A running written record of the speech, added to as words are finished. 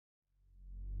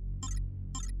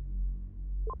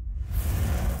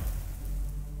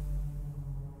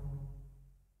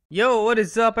Yo, what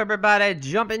is up, everybody?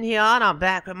 Jumping here on. I'm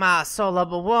back with my Soul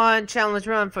Level 1 challenge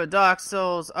run for Dark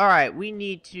Souls. Alright, we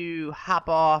need to hop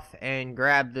off and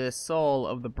grab this Soul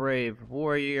of the Brave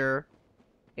Warrior.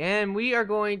 And we are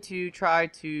going to try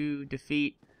to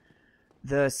defeat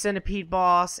the Centipede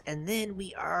boss. And then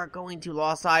we are going to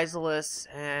Los Isolis.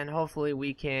 And hopefully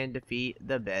we can defeat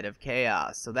the Bed of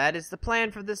Chaos. So that is the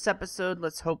plan for this episode.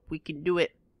 Let's hope we can do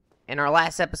it. In our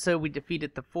last episode, we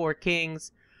defeated the 4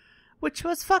 kings, which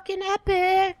was fucking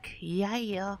epic.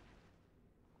 Yeah.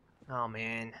 Oh,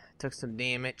 man. Took some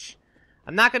damage.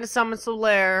 I'm not going to summon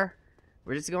Solaire.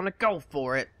 We're just going to go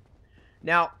for it.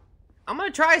 Now, I'm going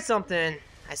to try something.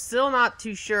 I'm still not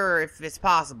too sure if it's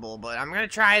possible, but I'm going to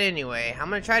try it anyway. I'm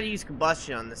going to try to use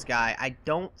combustion on this guy. I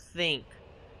don't think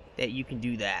that you can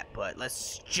do that, but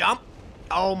let's jump.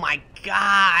 Oh, my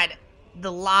God.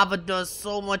 The lava does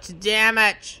so much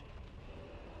damage.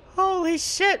 Holy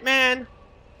shit, man.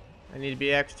 I need to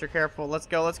be extra careful. Let's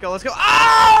go.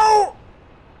 Oh!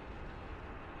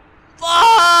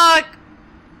 Fuck!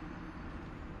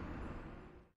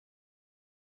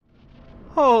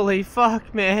 Holy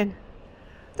fuck, man.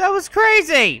 That was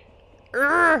crazy!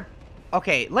 Urgh.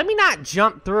 Okay, let me not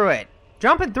jump through it.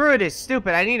 Jumping through it is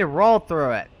stupid. I need to roll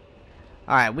through it.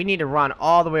 Alright, we need to run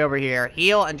all the way over here.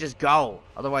 Heal and just go.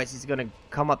 Otherwise, he's gonna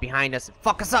come up behind us and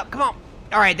fuck us up. Come on!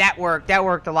 Alright, that worked. That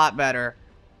worked a lot better.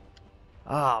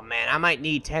 Oh, man, I might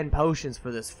need 10 potions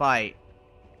for this fight.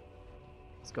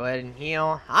 Let's go ahead and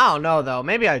heal. I don't know, though.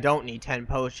 Maybe I don't need 10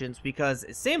 potions, because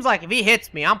it seems like if he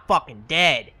hits me, I'm fucking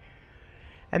dead.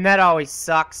 And that always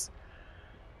sucks.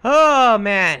 Oh,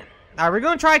 man. Alright, we're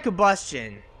going to try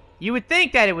combustion. You would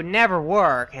think that it would never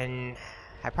work, and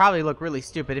I probably look really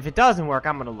stupid. If it doesn't work,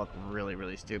 I'm going to look really,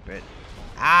 really stupid.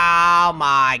 Oh,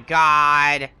 my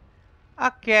God.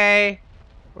 Okay.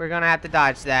 We're going to have to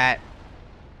dodge that.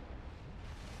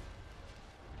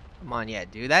 Come on, yeah,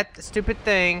 do that stupid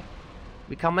thing.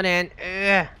 We coming in.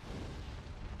 Ugh.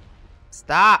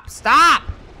 Stop!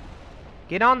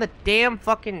 Get on the damn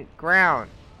fucking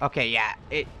ground. Okay, yeah,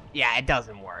 it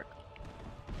doesn't work.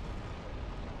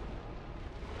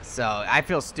 So, I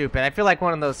feel stupid. I feel like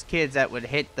one of those kids that would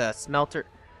hit the smelter.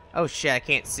 Oh shit, I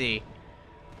can't see.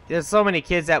 There's so many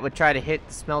kids that would try to hit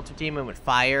the smelter demon with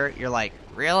fire. You're like,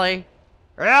 really?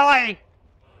 Really?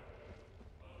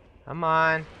 Come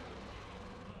on.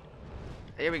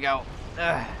 Here we go.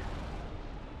 Ugh.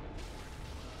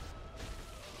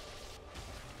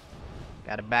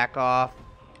 Gotta back off.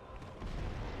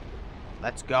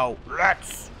 Let's go.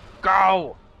 Let's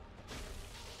go!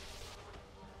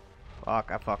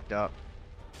 Fuck, I fucked up.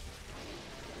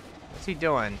 What's he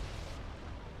doing?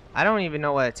 I don't even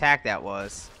know what attack that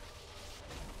was.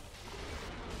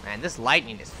 Man, this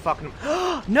lightning is fucking...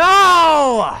 No!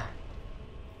 I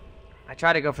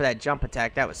tried to go for that jump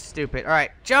attack. That was stupid.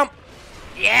 Alright, jump!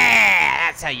 Yeah!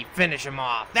 That's how you finish him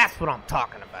off. That's what I'm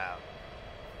talking about.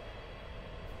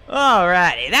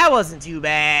 Alrighty, that wasn't too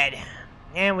bad.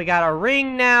 And we got our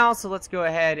ring now, so let's go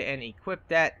ahead and equip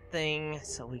that thing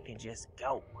so we can just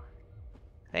go.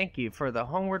 Thank you for the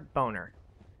homeward boner.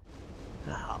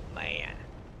 Oh, man.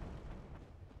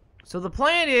 So the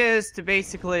plan is to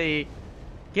basically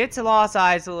get to Los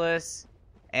Isolis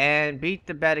and beat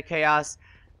the Bed of Chaos.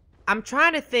 I'm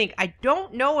trying to think. I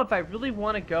don't know if I really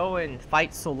want to go and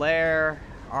fight Solaire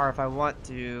or if I want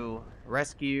to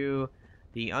rescue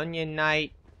the Onion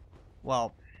Knight.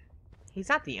 Well, he's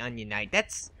not the Onion Knight.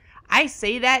 I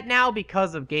say that now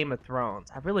because of Game of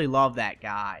Thrones. I really love that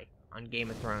guy on Game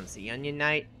of Thrones. The Onion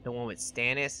Knight, the one with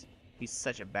Stannis. He's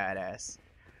such a badass.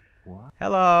 What?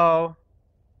 Hello.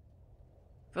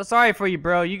 Feel sorry for you,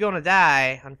 bro. You're gonna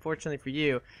die, unfortunately for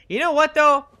you. You know what,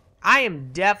 though? I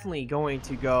am definitely going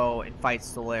to go and fight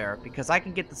Solaire because I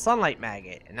can get the Sunlight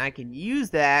Maggot, and I can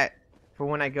use that for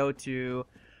when I go to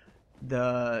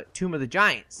the Tomb of the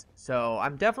Giants. So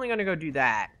I'm definitely going to go do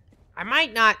that. I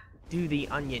might not do the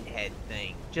Onion Head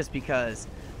thing just because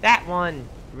that one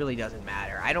really doesn't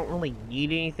matter. I don't really need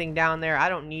anything down there. I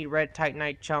don't need Red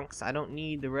Titanite chunks. I don't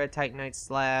need the Red Titanite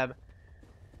slab.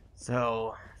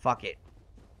 So, fuck it.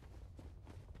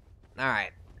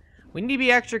 Alright. We need to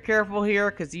be extra careful here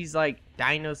because these, like,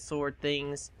 dinosaur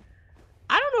things.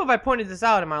 I don't know if I pointed this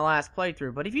out in my last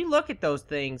playthrough, but if you look at those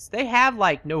things, they have,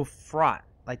 like, no front.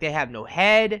 Like, they have no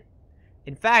head.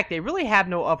 In fact, they really have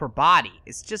no upper body.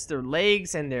 It's just their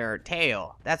legs and their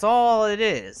tail. That's all it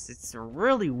is. It's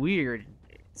really weird.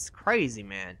 It's crazy,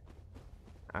 man.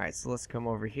 Alright, so let's come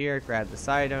over here, grab this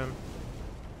item.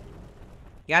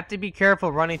 You have to be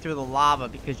careful running through the lava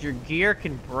because your gear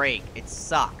can break. It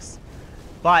sucks.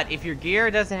 But if your gear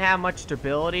doesn't have much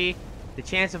stability, the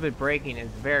chance of it breaking is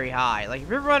very high. Like, if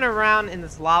you're running around in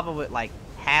this lava with, like,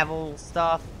 Havel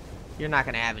stuff, you're not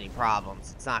gonna have any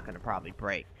problems. It's not gonna probably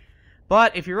break.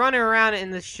 But if you're running around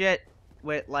in this shit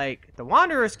with like the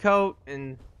Wanderer's coat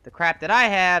and the crap that I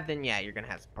have, then yeah, you're gonna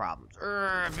have some problems.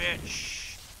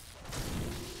 Bitch.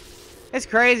 It's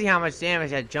crazy how much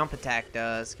damage that jump attack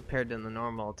does compared to the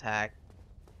normal attack.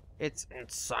 It's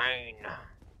insane.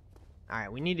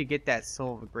 Alright, we need to get that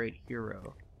soul of a great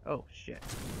hero. Oh, shit.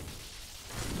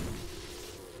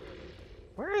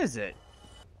 Where is it?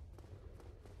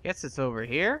 Guess it's over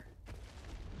here?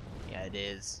 Yeah, it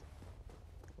is.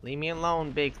 Leave me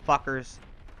alone, big fuckers.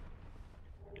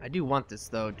 I do want this,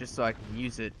 though, just so I can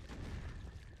use it.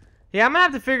 Yeah, I'm gonna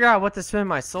have to figure out what to spend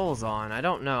my souls on. I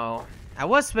don't know. I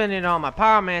was spending it on my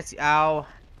Pyromancy. Ow.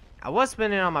 I was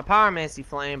spending it on my Pyromancy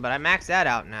Flame, but I maxed that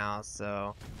out now,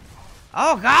 so.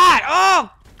 Oh, God!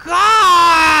 Oh,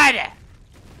 God!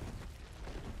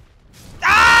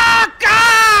 Oh,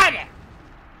 God!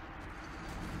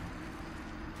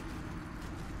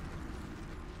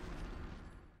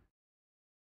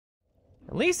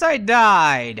 At least I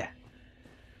died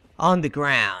on the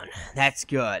ground. That's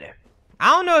good. I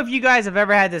don't know if you guys have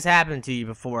ever had this happen to you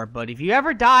before, but if you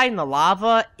ever die in the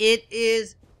lava, it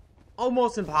is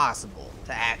almost impossible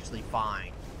to actually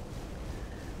find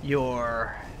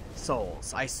your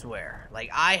souls, I swear. Like,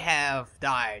 I have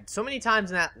died so many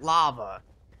times in that lava,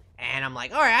 and I'm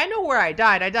like, alright, I know where I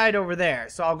died. I died over there.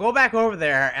 So I'll go back over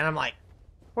there, and I'm like,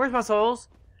 where's my souls?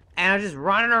 And I'm just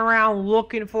running around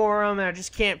looking for them, and I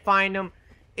just can't find them.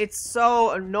 It's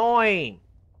so annoying.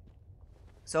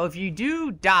 So if you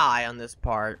do die on this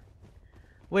part,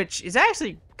 which is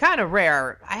actually kind of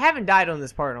rare, I haven't died on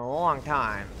this part in a long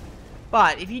time,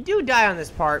 but if you do die on this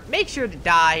part, make sure to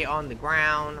die on the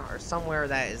ground or somewhere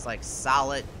that is like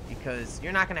solid, because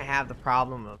you're not going to have the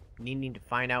problem of needing to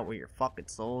find out where your fucking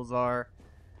souls are.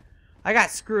 I got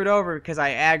screwed over because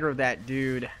I aggroed that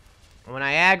dude. And when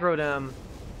I aggroed him,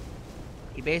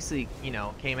 he basically, you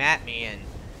know, came at me and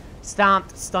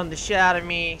stomped, stunned the shit out of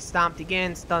me, stomped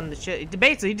again, stunned the shit.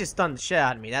 Basically, he just stunned the shit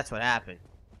out of me. That's what happened.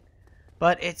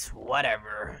 But it's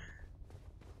whatever.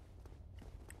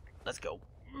 Let's go.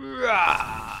 Alright.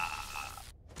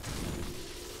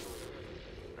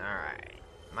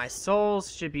 My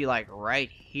souls should be like right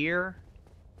here.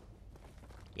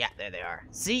 Yeah, there they are.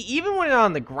 See, even when they're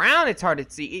on the ground, it's hard to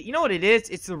see. You know what it is?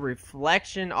 It's the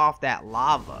reflection off that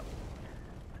lava.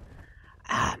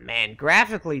 Ah, man.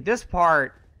 Graphically, this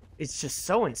part, it's just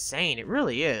so insane. It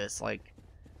really is. Like,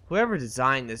 whoever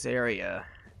designed this area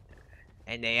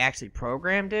and they actually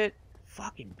programmed it,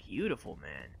 fucking beautiful,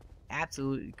 man.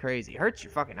 Absolutely crazy. Hurts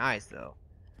your fucking eyes, though.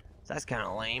 So that's kind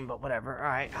of lame, but whatever.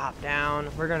 Alright, hop down.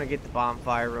 We're gonna get the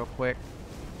bonfire real quick.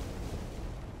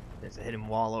 There's a hidden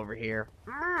wall over here.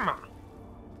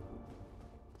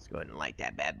 Let's go ahead and light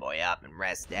that bad boy up and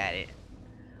rest at it.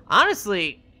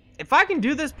 Honestly, if I can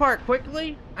do this part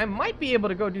quickly, I might be able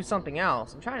to go do something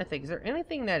else. I'm trying to think, is there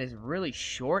anything that is really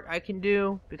short I can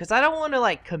do? Because I don't want to,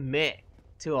 like, commit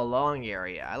to a long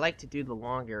area. I like to do the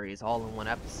long areas all in one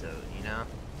episode, you know?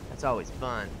 That's always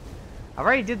fun. I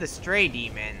already did the Stray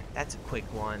Demon. That's a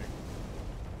quick one.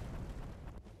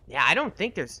 Yeah, I don't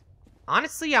think there's...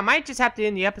 Honestly, I might just have to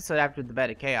end the episode after the Bed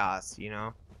of Chaos, you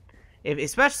know?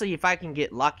 Especially if I can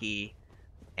get lucky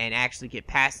and actually get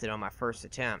past it on my first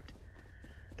attempt.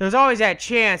 There's always that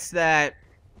chance that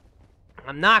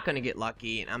I'm not going to get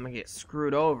lucky and I'm going to get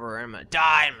screwed over and I'm going to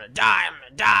die, I'm going to die, I'm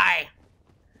going to die.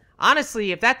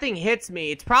 Honestly, if that thing hits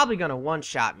me, it's probably going to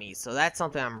one-shot me, so that's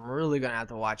something I'm really going to have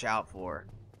to watch out for.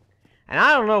 And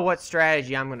I don't know what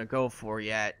strategy I'm going to go for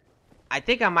yet. I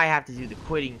think I might have to do the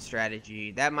quitting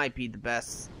strategy. That might be the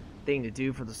best thing to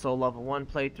do for the Soul Level 1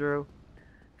 playthrough.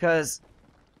 Because,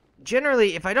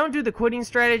 generally, if I don't do the quitting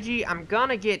strategy, I'm going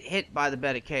to get hit by the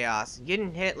Bed of Chaos.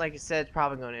 Getting hit, like I said, is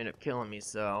probably going to end up killing me,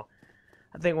 so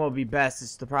I think what would be best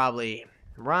is to probably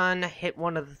run, hit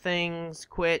one of the things,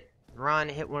 quit, run,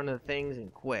 hit one of the things,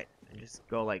 and quit. And just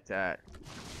go like that.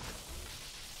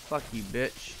 Fuck you,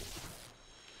 bitch.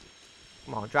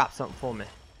 Come on, drop something for me.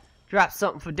 Drop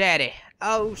something for daddy.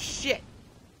 Oh, shit.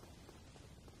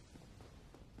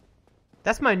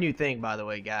 That's my new thing, by the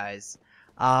way, guys.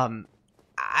 I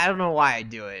don't know why I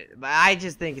do it, but I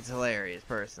just think it's hilarious,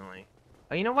 personally.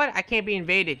 Oh, you know what? I can't be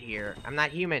invaded here. I'm not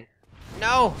human.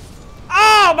 No.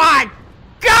 Oh, my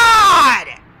God!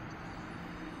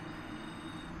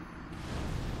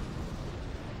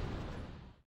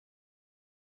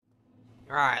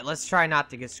 Alright, let's try not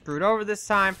to get screwed over this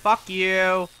time. Fuck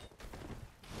you.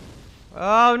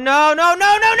 Oh, no, no, no,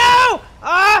 no, no!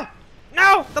 Ah!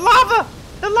 No! The lava!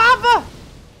 The lava!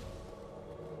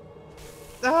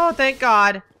 Oh, thank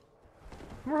God.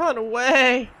 Run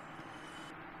away.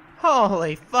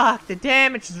 Holy fuck, the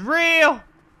damage is real!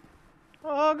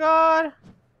 Oh god.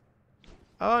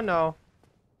 Oh no.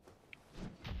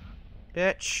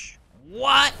 Bitch.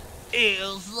 What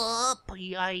is up?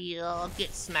 I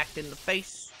get smacked in the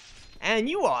face. And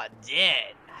you are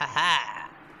dead. Haha.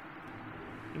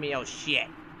 Give me your shit.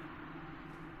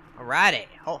 Alrighty.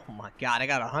 Oh my god, I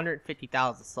got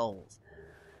 150,000 souls.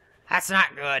 That's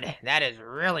not good. That is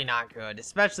really not good.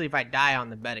 Especially if I die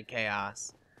on the bed of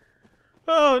chaos.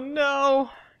 Oh no.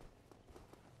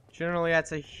 Generally,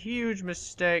 that's a huge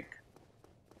mistake.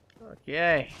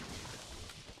 Okay.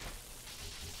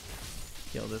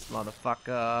 Kill this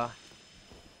motherfucker.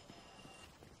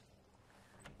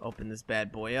 Open this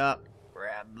bad boy up.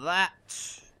 Grab that.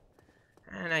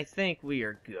 And I think we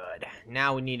are good.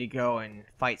 Now we need to go and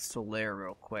fight Solaire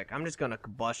real quick. I'm just gonna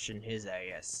combustion his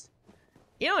ass.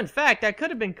 You know, in fact, I could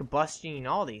have been combustioning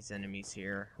all these enemies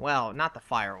here. Well, not the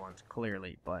fire ones,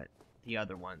 clearly, but the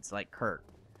other ones, like Kurt.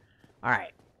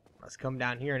 Alright, let's come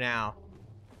down here now.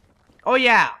 Oh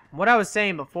yeah, what I was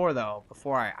saying before, though,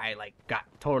 before I like, got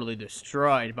totally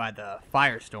destroyed by the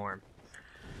firestorm,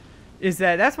 is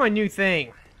that that's my new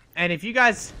thing. And if you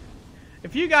guys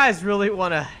really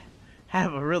want to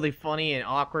have a really funny and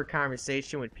awkward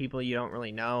conversation with people you don't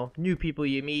really know, new people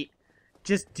you meet,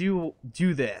 just do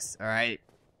this, alright?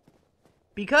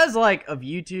 Because, like, of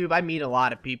YouTube, I meet a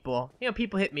lot of people. You know,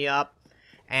 people hit me up,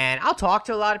 and I'll talk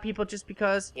to a lot of people just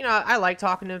because, you know, I like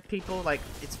talking to people. Like,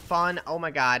 it's fun. Oh, my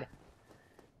God.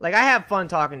 Like, I have fun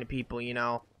talking to people, you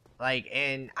know. Like,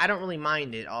 and I don't really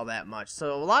mind it all that much.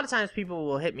 So, a lot of times people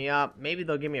will hit me up. Maybe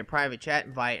they'll give me a private chat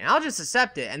invite, and I'll just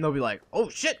accept it. And they'll be like, oh,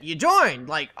 shit, you joined.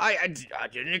 Like, I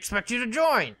didn't expect you to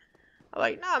join. I'm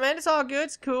like, nah, man, it's all good.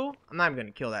 It's cool. I'm not even going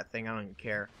to kill that thing. I don't even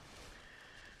care.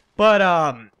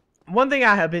 But, one thing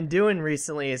I have been doing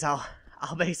recently is I'll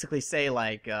basically say,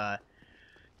 like,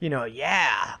 you know,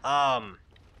 yeah,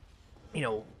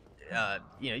 yo,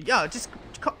 just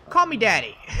call me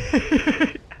daddy.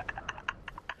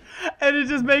 And it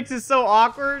just makes it so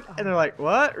awkward. And they're like,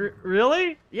 what?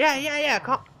 Really? Yeah,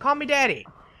 call me daddy.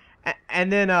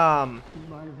 And then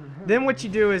what you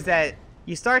do is that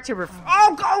you start to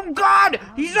oh God!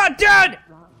 He's not dead!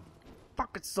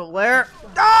 Fucking Solaire.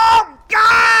 Oh,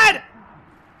 God!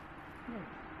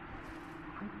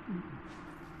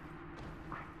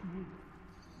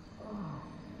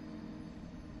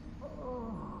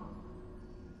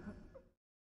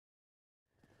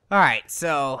 Alright,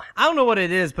 so, I don't know what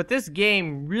it is, but this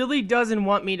game really doesn't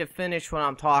want me to finish what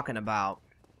I'm talking about.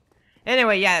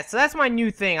 Anyway, yeah, so that's my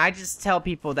new thing. I just tell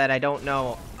people that I don't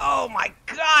know. Oh my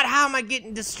God, how am I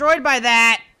getting destroyed by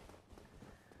that?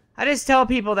 I just tell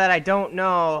people that I don't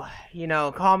know, you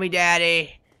know, call me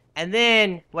daddy. And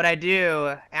then, what I do,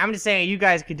 and I'm just saying you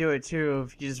guys could do it too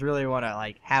if you just really want to,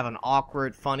 like, have an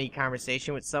awkward, funny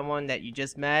conversation with someone that you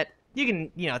just met. You can,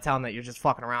 you know, tell them that you're just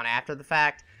fucking around after the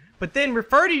fact. But then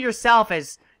refer to yourself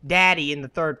as daddy in the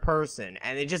third person,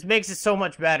 and it just makes it so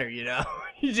much better, you know?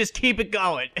 You just keep it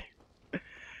going.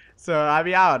 So, I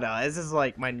mean, I don't know. This is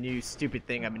like my new stupid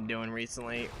thing I've been doing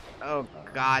recently. Oh,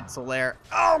 God, Solaire.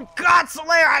 Oh, God,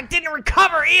 Solaire! I didn't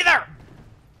recover either!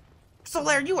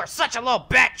 Solaire, you are such a little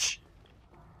bitch!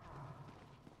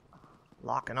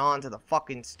 Locking on to the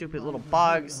fucking stupid little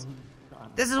bugs.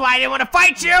 This is why I didn't want to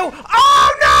fight you!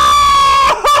 Oh, no!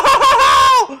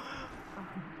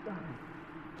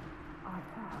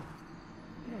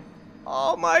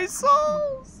 Oh, my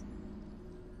souls!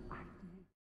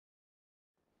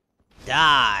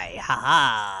 Die,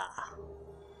 haha.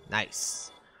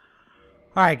 Nice.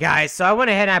 Alright, guys, so I went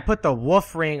ahead and I put the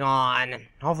wolf ring on.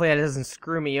 Hopefully that doesn't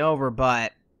screw me over,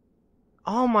 but...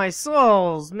 Oh, my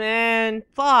souls, man.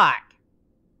 Fuck.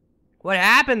 What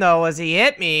happened, though, was he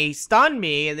hit me, stunned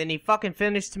me, and then he fucking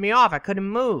finished me off. I couldn't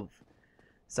move.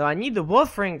 So I need the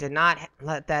wolf ring to not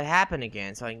let that happen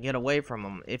again, so I can get away from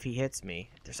him if he hits me.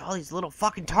 There's all these little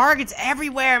fucking targets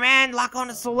everywhere, man! Lock on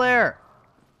to Solaire!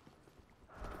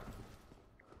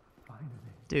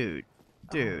 Dude.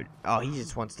 Oh, he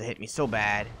just wants to hit me so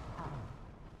bad.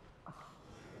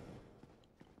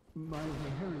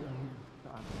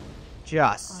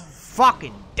 Just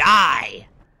fucking die!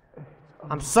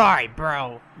 I'm sorry,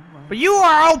 bro. But you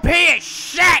are OP as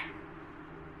shit!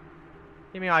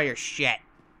 Give me all your shit.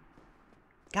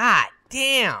 God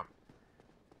damn.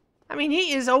 I mean,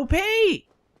 he is OP.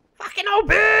 Fucking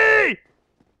OP!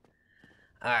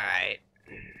 Alright.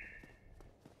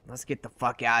 Let's get the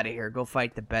fuck out of here. Go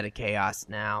fight the bed of chaos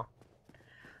now.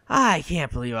 I can't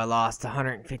believe I lost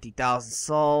 150,000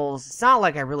 souls. It's not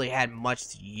like I really had much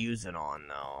to use it on,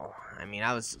 though. I mean,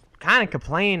 I was kind of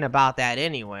complaining about that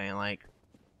anyway. Like,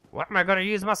 what am I going to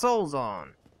use my souls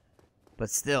on? But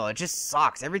still, it just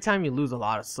sucks. Every time you lose a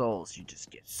lot of souls, you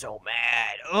just get so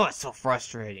mad. Oh, it's so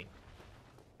frustrating.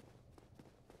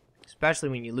 Especially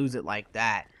when you lose it like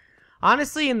that.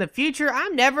 Honestly, in the future,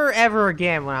 I'm never ever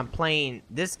again when I'm playing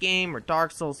this game or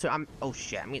Dark Souls 2. Oh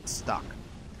shit, I'm getting stuck.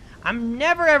 I'm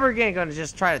never ever again gonna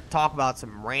just try to talk about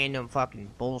some random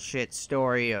fucking bullshit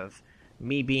story of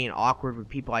me being awkward with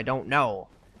people I don't know.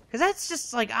 Cause that's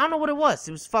just like, I don't know what it was.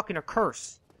 It was fucking a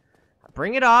curse. I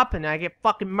bring it up and I get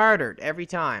fucking murdered every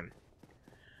time.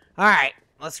 Alright,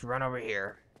 let's run over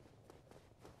here.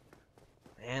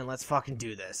 And let's fucking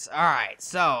do this. Alright,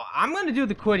 so I'm gonna do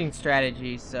the quitting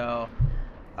strategy, so...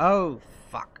 Oh,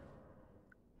 fuck.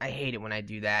 I hate it when I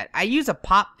do that. I use a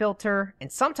pop filter,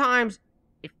 and sometimes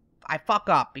if I fuck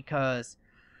up because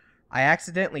I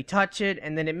accidentally touch it,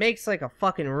 and then it makes like a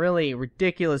fucking really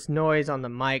ridiculous noise on the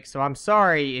mic, so I'm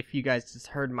sorry if you guys just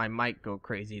heard my mic go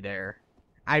crazy there.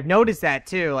 I've noticed that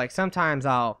too, like sometimes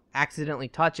I'll accidentally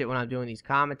touch it when I'm doing these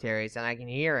commentaries, and I can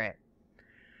hear it.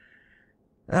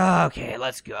 Okay,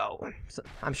 let's go. So,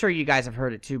 I'm sure you guys have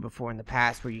heard it too before in the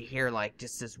past where you hear like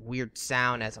just this weird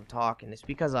sound as I'm talking. It's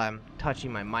because I'm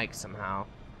touching my mic somehow.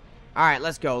 Alright,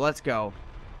 let's go, let's go.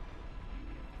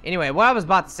 Anyway, what I was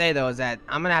about to say though is that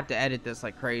I'm gonna have to edit this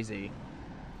like crazy.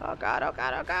 Oh god, oh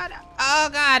god, oh god. Oh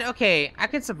god, okay, I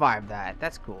can survive that.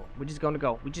 That's cool. We're just gonna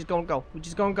go. We're just gonna go. We're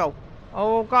just gonna go.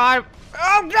 Oh god.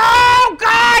 Oh no!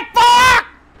 God, fuck!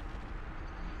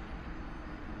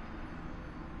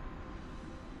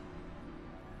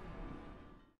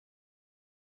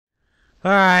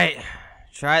 Alright,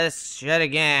 try this shit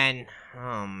again.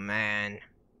 Oh, man.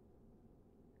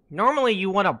 Normally you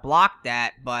want to block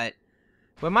that, but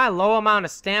with my low amount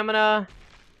of stamina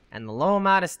and the low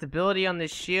amount of stability on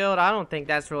this shield, I don't think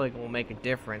that's really going to make a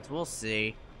difference. We'll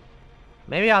see.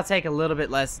 Maybe I'll take a little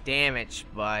bit less damage,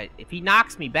 but if he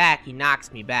knocks me back, he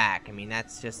knocks me back. I mean,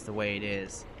 that's just the way it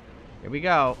is. Here we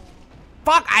go.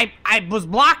 Fuck, I was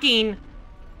blocking.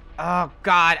 Oh,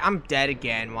 God, I'm dead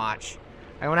again, watch.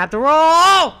 I'm gonna have to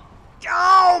roll!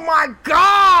 Oh my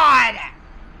god!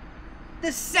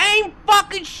 The same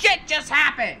fucking shit just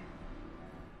happened!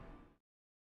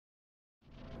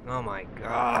 Oh my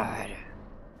god.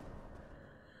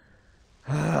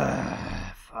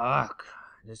 Fuck.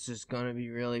 This is gonna be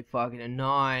really fucking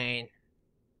annoying.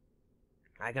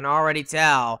 I can already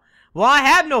tell. Well, I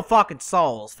have no fucking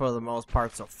souls for the most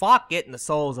part, so fuck getting the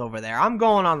souls over there. I'm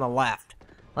going on the left.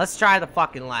 Let's try the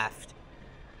fucking left.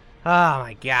 Oh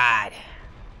my god.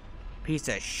 Piece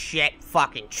of shit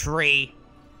fucking tree.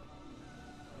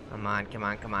 Come on, come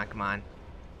on, come on, come on.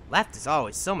 Left is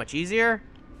always so much easier.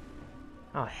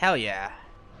 Oh, hell yeah.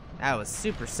 That was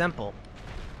super simple.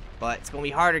 But it's gonna be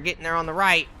harder getting there on the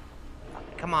right.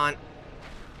 Come on.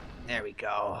 There we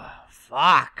go.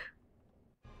 Fuck.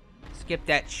 Skip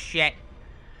that shit.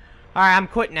 Alright, I'm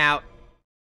quitting out.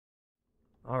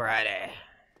 Alrighty.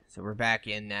 So we're back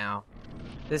in now.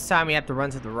 This time we have to run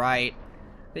to the right.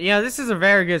 You know, this is a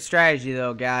very good strategy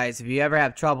though, guys. If you ever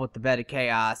have trouble with the bed of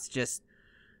chaos, just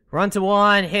run to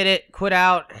one, hit it, quit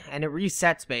out, and it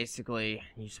resets basically.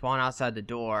 You spawn outside the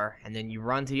door, and then you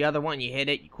run to the other one, you hit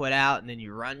it, you quit out, and then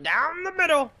you run down the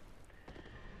middle.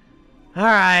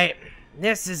 Alright,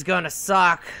 this is gonna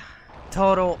suck.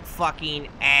 Total fucking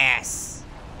ass.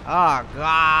 Oh,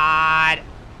 God.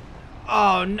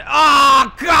 Oh, no.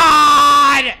 Oh,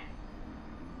 God!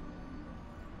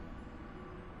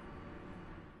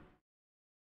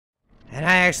 And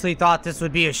I actually thought this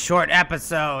would be a short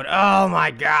episode. Oh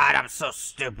my god, I'm so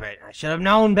stupid. I should have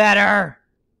known better.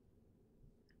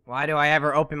 Why do I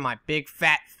ever open my big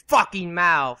fat fucking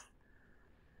mouth?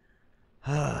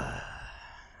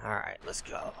 Alright, let's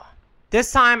go.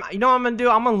 This time, you know what I'm gonna do?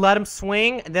 I'm gonna let him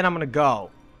swing, and then I'm gonna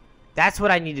go. That's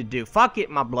what I need to do. Fuck it,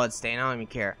 my blood stain. I don't even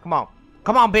care. Come on.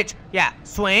 Come on, bitch. Yeah,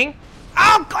 swing.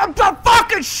 Oh, the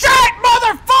fucking shit,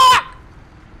 motherfucker!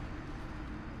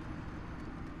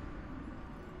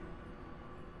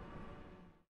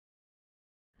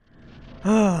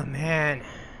 Oh, man.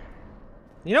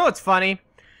 You know what's funny?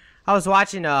 I was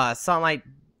watching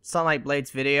Sunlight Blade's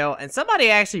video, and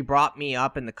somebody actually brought me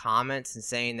up in the comments and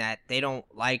saying that they don't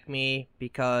like me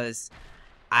because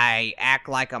I act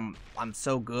like I'm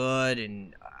so good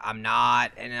and I'm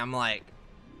not, and I'm like,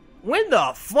 when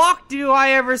the fuck do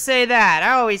I ever say that?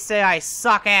 I always say I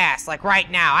suck ass, like right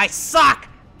now. I suck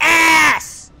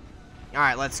ass!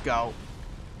 Alright, let's go.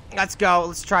 Let's go.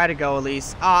 Let's try to go at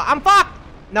least. I'm fucked!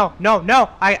 No, no, no.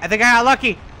 I think I got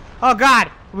lucky. Oh,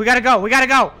 God. We gotta go. We gotta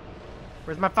go.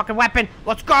 Where's my fucking weapon?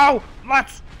 Let's go.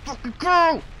 Let's fucking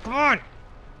go. Come on.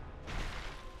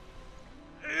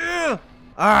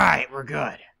 Alright, we're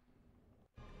good.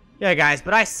 Yeah, guys,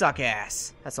 but I suck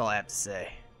ass. That's all I have to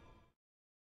say.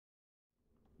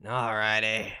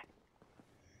 Alrighty.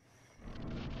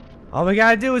 All we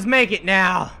gotta do is make it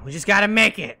now. We just gotta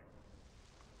make it.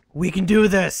 We can do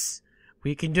this.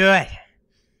 We can do it.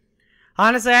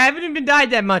 Honestly, I haven't even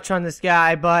died that much on this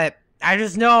guy, but I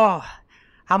just know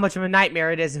how much of a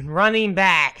nightmare it is, and running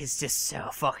back is just so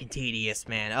fucking tedious,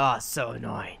 man. Oh, it's so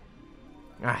annoying.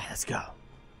 Alright, let's go.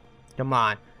 Come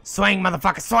on. Swing,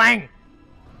 motherfucker, swing!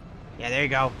 Yeah, there you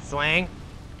go. Swing.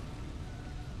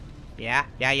 Yeah.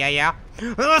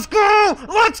 Let's go!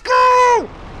 Let's go!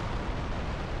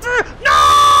 No!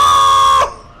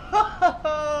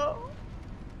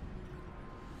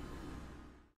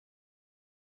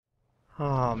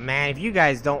 Oh man, if you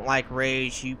guys don't like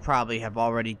Rage, you probably have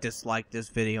already disliked this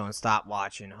video and stopped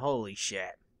watching. Holy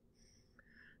shit.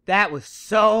 That was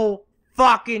so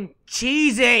fucking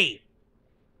cheesy!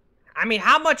 I mean,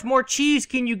 how much more cheese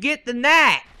can you get than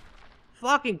that?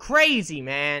 Fucking crazy,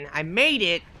 man. I made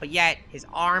it, but yet his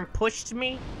arm pushed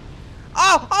me.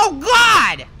 Oh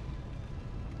God!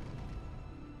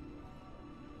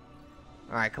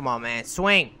 Alright, come on, man.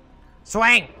 Swing!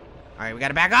 Swing! Alright, we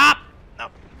gotta back up!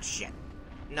 Oh, shit.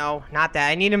 No, not that.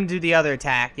 I need him to do the other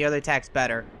attack. The other attack's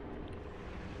better.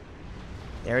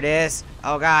 There it is.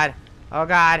 Oh, God. Oh,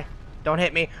 God. Don't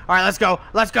hit me. Alright, let's go.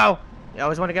 Let's go. You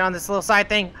always want to get on this little side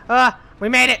thing. We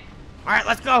made it. Alright,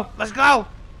 let's go. Let's go.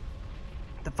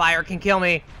 The fire can kill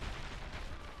me.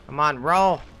 Come on,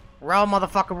 roll. Roll,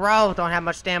 motherfucker, roll. Don't have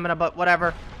much stamina, but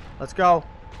whatever. Let's go.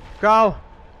 Go.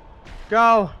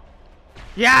 Go.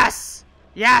 Yes!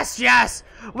 Yes, yes!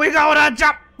 We gonna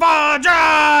jump for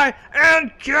joy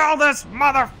and kill this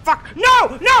motherfucker!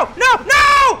 No! No! No!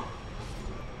 No!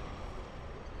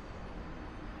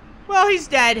 Well, he's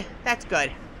dead. That's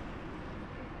good.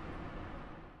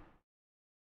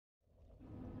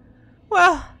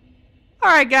 Well,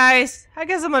 alright guys. I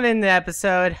guess I'm gonna end the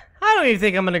episode. I don't even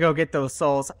think I'm gonna go get those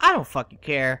souls. I don't fucking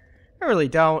care. I really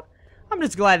don't. I'm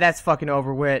just glad that's fucking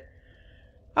over with.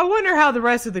 I wonder how the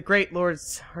rest of the great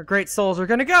lords or great souls are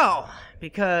gonna go.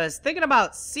 Because thinking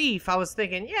about Seif, I was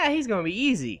thinking, yeah, he's gonna be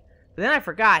easy. But then I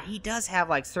forgot he does have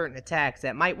like certain attacks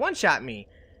that might one-shot me.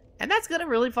 And that's gonna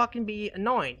really fucking be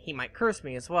annoying. He might curse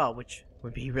me as well, which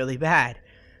would be really bad.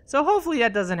 So hopefully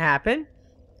that doesn't happen.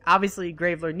 Obviously,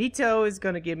 Gravelord Nito is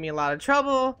gonna give me a lot of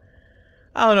trouble.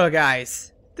 I don't know,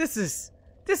 guys. This is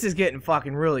getting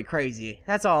fucking really crazy.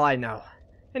 That's all I know.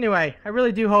 Anyway, I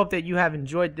really do hope that you have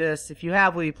enjoyed this. If you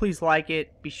have, will you please like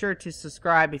it? Be sure to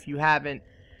subscribe if you haven't.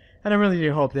 And I really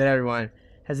do hope that everyone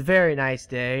has a very nice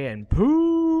day. And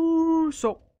peace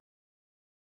out.